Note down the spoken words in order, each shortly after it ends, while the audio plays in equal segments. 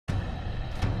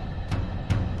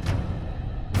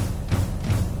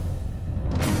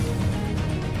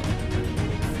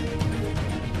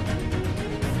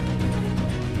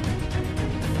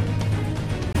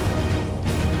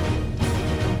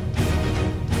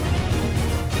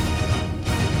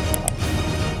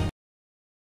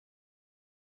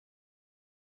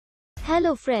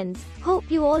Hello friends,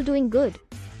 hope you all doing good.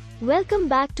 Welcome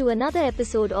back to another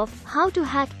episode of How to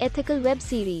Hack Ethical Web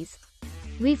series.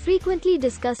 We frequently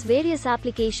discuss various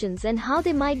applications and how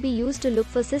they might be used to look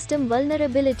for system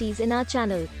vulnerabilities in our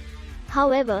channel.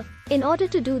 However, in order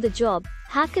to do the job,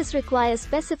 hackers require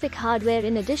specific hardware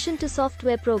in addition to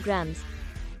software programs.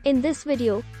 In this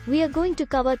video, we are going to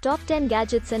cover top 10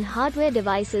 gadgets and hardware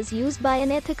devices used by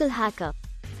an ethical hacker.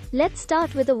 Let's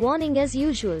start with a warning as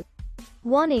usual.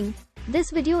 Warning: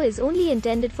 this video is only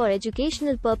intended for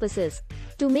educational purposes.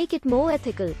 To make it more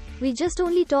ethical, we just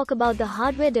only talk about the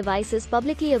hardware devices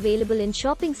publicly available in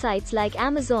shopping sites like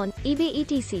Amazon, eBay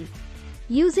etc.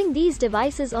 Using these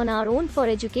devices on our own for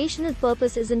educational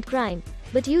purpose isn't crime,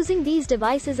 but using these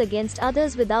devices against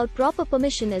others without proper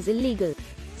permission is illegal.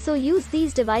 So use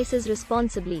these devices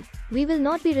responsibly. We will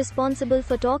not be responsible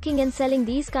for talking and selling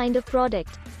these kind of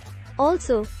product.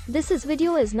 Also, this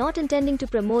video is not intending to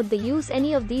promote the use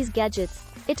any of these gadgets.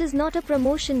 It is not a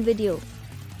promotion video.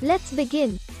 Let's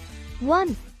begin.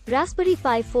 1. Raspberry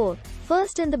Pi 4.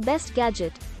 First and the best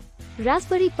gadget.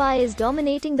 Raspberry Pi is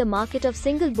dominating the market of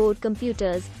single board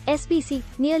computers, SBC.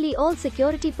 Nearly all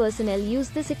security personnel use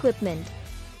this equipment.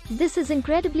 This is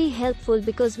incredibly helpful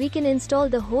because we can install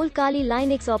the whole Kali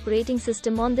Linux operating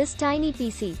system on this tiny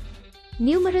PC.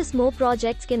 Numerous more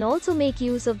projects can also make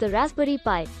use of the Raspberry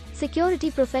Pi. Security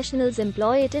professionals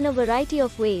employ it in a variety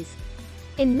of ways.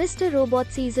 In Mr. Robot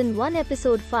Season 1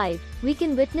 Episode 5, we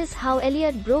can witness how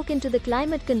Elliot broke into the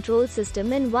climate control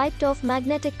system and wiped off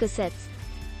magnetic cassettes.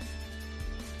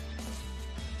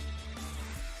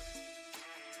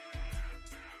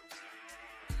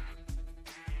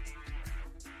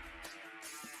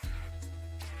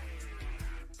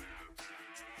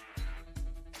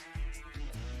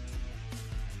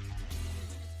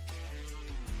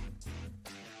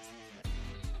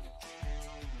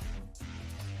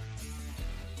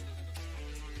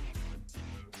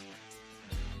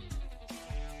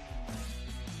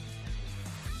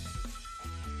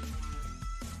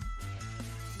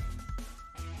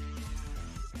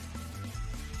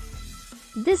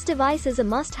 This device is a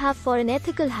must-have for an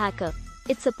ethical hacker.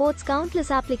 It supports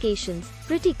countless applications,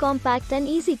 pretty compact and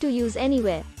easy to use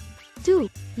anywhere. 2.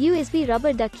 USB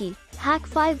Rubber Ducky.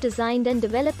 Hack5 designed and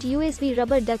developed USB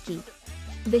Rubber Ducky.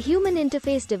 The Human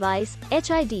Interface Device,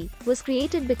 HID, was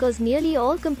created because nearly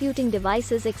all computing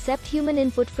devices accept human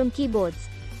input from keyboards.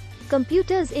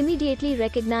 Computers immediately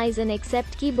recognize and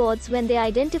accept keyboards when they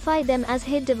identify them as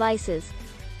HID devices.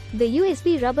 The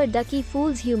USB Rubber Ducky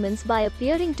fools humans by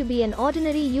appearing to be an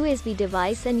ordinary USB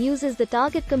device and uses the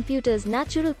target computer's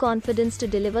natural confidence to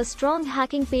deliver strong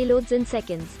hacking payloads in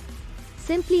seconds.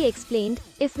 Simply explained,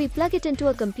 if we plug it into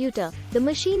a computer, the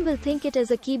machine will think it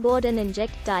as a keyboard and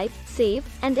inject, type, save,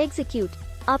 and execute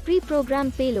our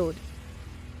pre-programmed payload.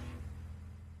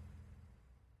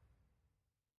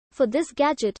 For this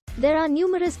gadget, there are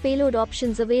numerous payload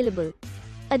options available.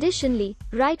 Additionally,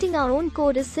 writing our own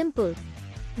code is simple.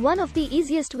 One of the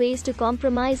easiest ways to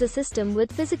compromise a system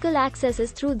with physical access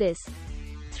is through this.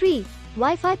 3.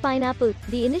 Wi-Fi Pineapple.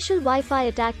 The initial Wi-Fi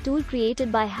attack tool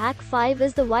created by Hack5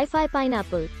 is the Wi-Fi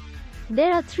Pineapple.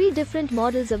 There are 3 different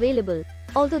models available.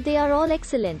 Although they are all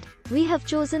excellent, we have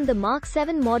chosen the Mark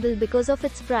 7 model because of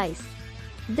its price.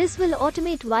 This will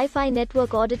automate Wi-Fi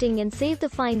network auditing and save the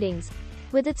findings.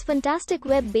 With its fantastic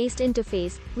web-based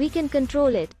interface, we can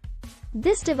control it.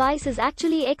 This device is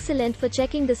actually excellent for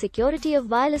checking the security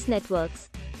of wireless networks.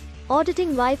 Auditing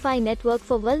Wi-Fi network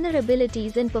for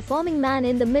vulnerabilities and performing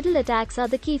man-in-the-middle attacks are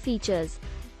the key features.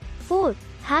 4.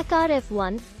 HackRF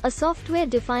One, a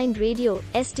software-defined radio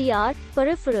 (SDR)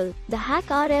 peripheral. The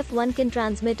HackRF One can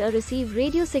transmit or receive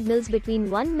radio signals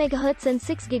between 1 MHz and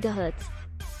 6 GHz.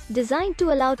 Designed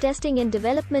to allow testing and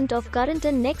development of current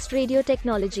and next radio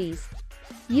technologies.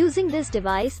 Using this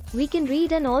device, we can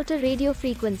read and alter radio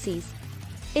frequencies.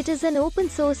 It is an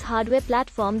open-source hardware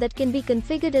platform that can be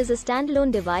configured as a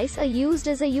standalone device or used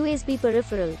as a USB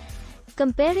peripheral.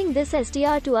 Comparing this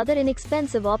SDR to other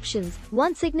inexpensive options,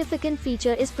 one significant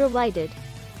feature is provided.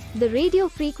 The radio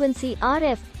frequency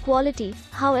RF quality,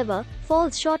 however,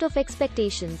 falls short of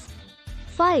expectations.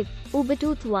 5.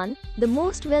 Ubertooth One. The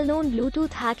most well-known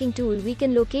Bluetooth hacking tool we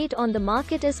can locate on the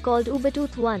market is called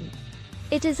Ubertooth One.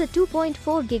 It is a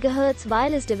 2.4 GHz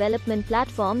wireless development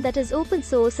platform that is open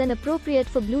source and appropriate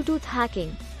for Bluetooth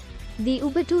hacking. The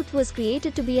Ubertooth was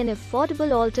created to be an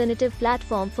affordable alternative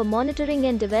platform for monitoring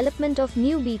and development of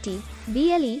new BT,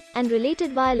 BLE, and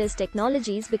related wireless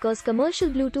technologies because commercial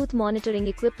Bluetooth monitoring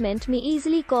equipment may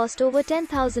easily cost over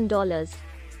 $10,000.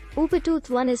 Ubertooth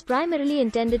One is primarily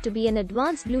intended to be an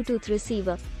advanced Bluetooth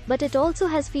receiver, but it also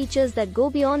has features that go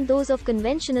beyond those of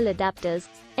conventional adapters,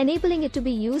 enabling it to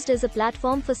be used as a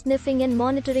platform for sniffing and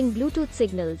monitoring Bluetooth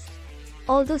signals.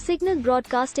 Although signal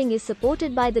broadcasting is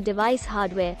supported by the device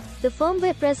hardware, the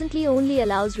firmware presently only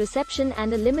allows reception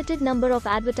and a limited number of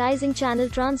advertising channel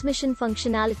transmission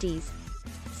functionalities.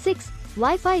 6.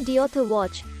 Wi-Fi Deauther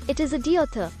watch. It is a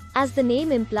Deauther, as the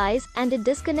name implies, and it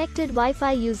disconnected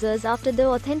Wi-Fi users after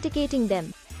authenticating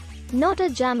them. Not a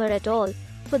jammer at all.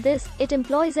 For this, it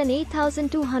employs an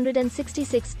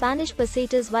 8266 Spanish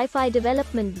pesetas Wi-Fi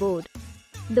development board.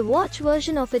 The watch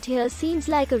version of it here seems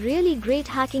like a really great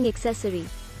hacking accessory.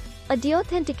 A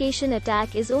deauthentication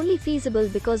attack is only feasible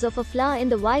because of a flaw in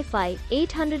the Wi-Fi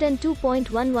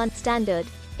 802.11 standard,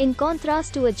 in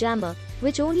contrast to a jammer,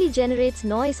 which only generates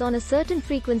noise on a certain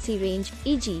frequency range,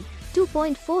 e.g.,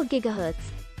 2.4 GHz.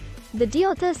 The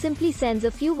Deauther simply sends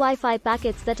a few Wi-Fi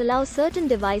packets that allow certain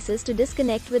devices to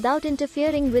disconnect without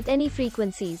interfering with any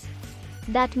frequencies.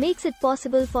 That makes it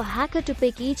possible for hacker to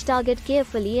pick each target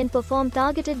carefully and perform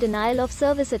targeted denial of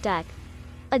service attack.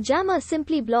 A jammer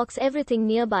simply blocks everything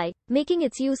nearby, making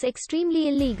its use extremely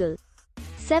illegal.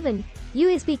 7.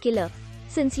 USB killer.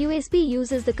 Since USB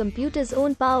uses the computer's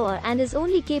own power and is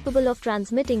only capable of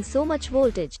transmitting so much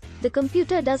voltage, the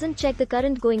computer doesn't check the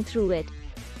current going through it.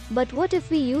 But what if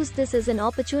we use this as an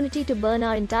opportunity to burn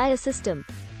our entire system?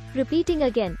 Repeating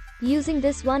again, using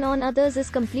this one on others is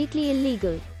completely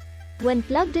illegal. When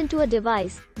plugged into a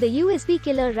device, the USB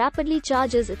killer rapidly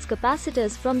charges its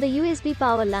capacitors from the USB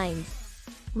power lines.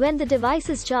 When the device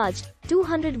is charged,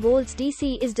 200 volts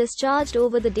DC is discharged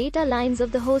over the data lines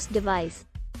of the host device.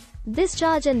 This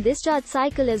charge and discharge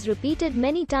cycle is repeated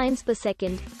many times per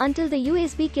second, until the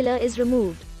USB killer is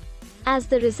removed. As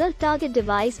the result, target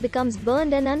device becomes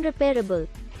burned and unrepairable.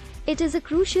 It is a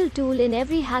crucial tool in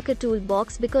every hacker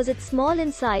toolbox because it's small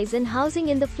in size and housing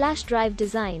in the flash drive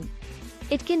design.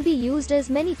 It can be used as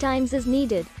many times as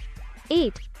needed.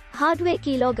 8. Hardware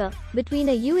keylogger. Between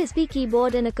a USB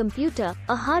keyboard and a computer,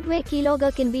 a hardware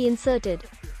keylogger can be inserted.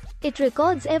 It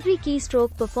records every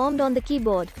keystroke performed on the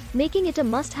keyboard, making it a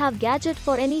must-have gadget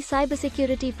for any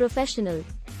cybersecurity professional.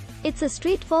 It's a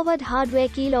straightforward hardware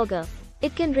keylogger.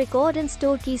 It can record and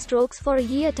store keystrokes for a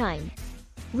year time.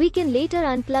 We can later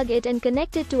unplug it and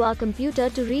connect it to our computer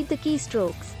to read the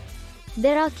keystrokes.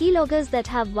 There are keyloggers that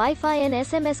have Wi-Fi and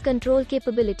SMS control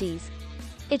capabilities.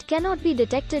 It cannot be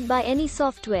detected by any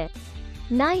software.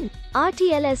 9.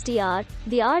 RTL-SDR.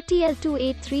 The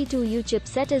RTL-2832U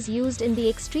chipset is used in the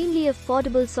extremely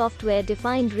affordable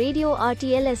software-defined radio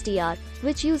RTL-SDR,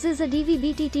 which uses a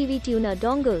DVB-T TV tuner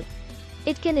dongle.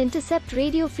 It can intercept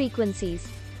radio frequencies.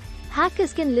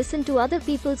 Hackers can listen to other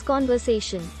people's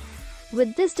conversation.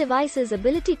 With this device's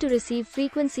ability to receive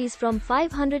frequencies from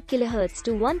 500 kHz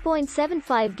to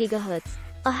 1.75 GHz,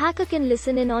 a hacker can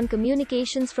listen in on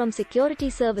communications from security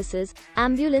services,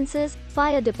 ambulances,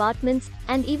 fire departments,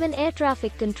 and even air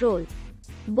traffic control.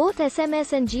 Both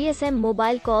SMS and GSM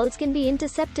mobile calls can be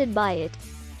intercepted by it.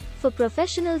 For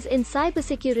professionals in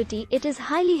cybersecurity, it is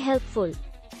highly helpful.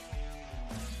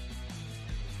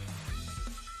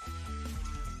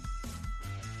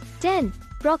 10.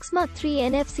 Proxima 3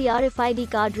 NFC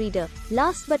RFID card reader.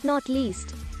 Last but not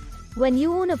least, when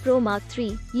you own a Pro Mark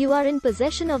III, you are in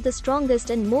possession of the strongest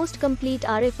and most complete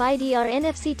RFID or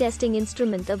NFC testing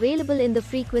instrument available in the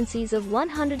frequencies of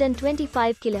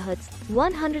 125 kHz,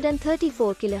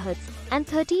 134 kHz, and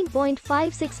 13.56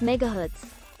 MHz.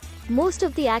 Most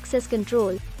of the access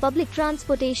control, public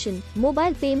transportation,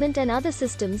 mobile payment and other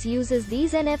systems uses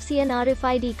these NFC and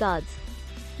RFID cards.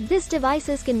 These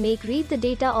devices can read the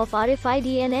data of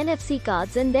RFID and NFC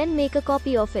cards and then make a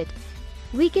copy of it.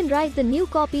 We can write the new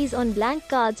copies on blank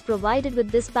cards provided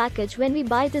with this package when we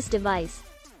buy this device.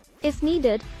 If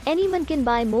needed, anyone can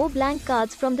buy more blank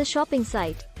cards from the shopping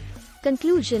site.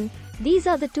 Conclusion: these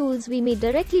are the tools we may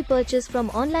directly purchase from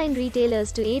online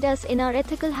retailers to aid us in our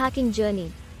ethical hacking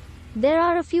journey. There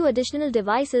are a few additional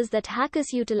devices that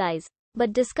hackers utilize,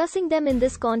 but discussing them in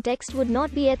this context would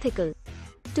not be ethical.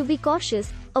 To be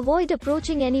cautious, avoid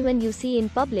approaching anyone you see in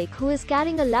public who is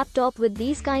carrying a laptop with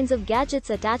these kinds of gadgets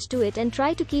attached to it, and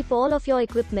try to keep all of your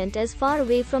equipment as far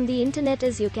away from the internet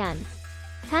as you can.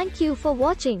 Thank you for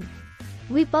watching.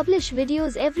 We publish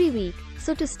videos every week,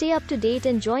 so to stay up to date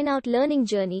and join our learning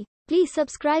journey, please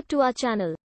subscribe to our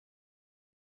channel.